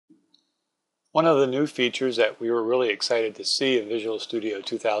One of the new features that we were really excited to see in Visual Studio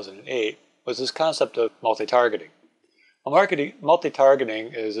 2008 was this concept of multi-targeting. Well,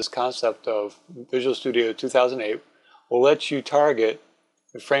 multi-targeting is this concept of Visual Studio 2008 will let you target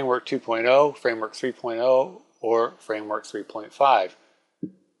the Framework 2.0, Framework 3.0, or Framework 3.5,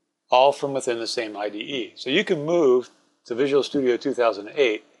 all from within the same IDE. So you can move to Visual Studio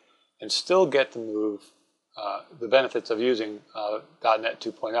 2008 and still get to move the benefits of using .NET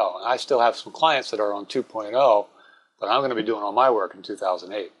 2.0. And I still have some clients that are on 2.0, but I'm going to be doing all my work in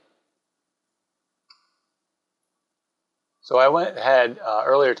 2008. So I went ahead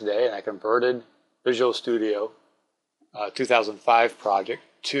earlier today and I converted Visual Studio 2005 project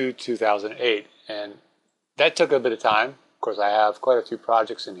to 2008. And that took a bit of time. Of course, I have quite a few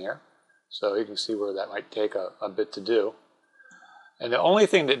projects in here, so you can see where that might take a bit to do. And the only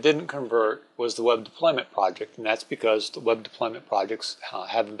thing that didn't convert was the web deployment project, and that's because the web deployment projects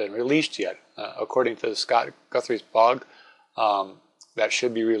haven't been released yet. According to Scott Guthrie's blog, that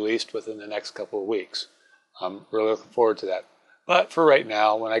should be released within the next couple of weeks. I'm really looking forward to that. But for right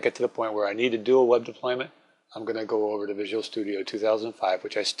now, when I get to the point where I need to do a web deployment, I'm going to go over to Visual Studio 2005,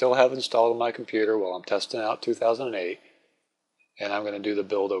 which I still have installed on my computer while I'm testing out 2008, and I'm going to do the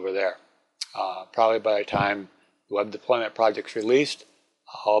build over there. Probably by the time the web deployment project's released,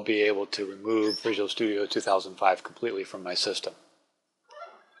 I'll be able to remove Visual Studio 2005 completely from my system.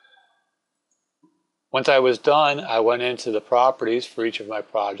 Once I was done, I went into the properties for each of my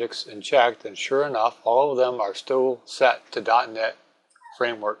projects and checked, and sure enough, all of them are still set to .NET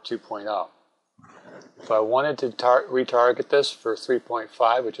Framework 2.0. If I wanted to retarget this for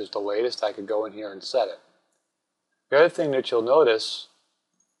 3.5, which is the latest, I could go in here and set it. The other thing that you'll notice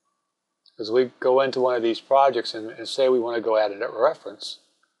as we go into one of these projects and say we want to go add a reference,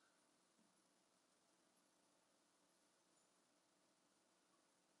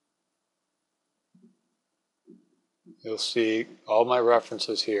 you'll see all my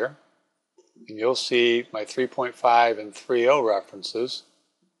references here, and you'll see my 3.5 and 3.0 references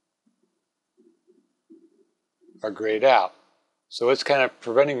are grayed out. So it's kind of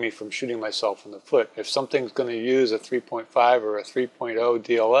preventing me from shooting myself in the foot. If something's going to use a 3.5 or a 3.0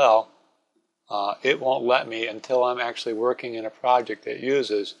 DLL, it won't let me until I'm actually working in a project that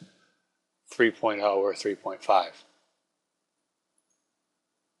uses 3.0 or 3.5.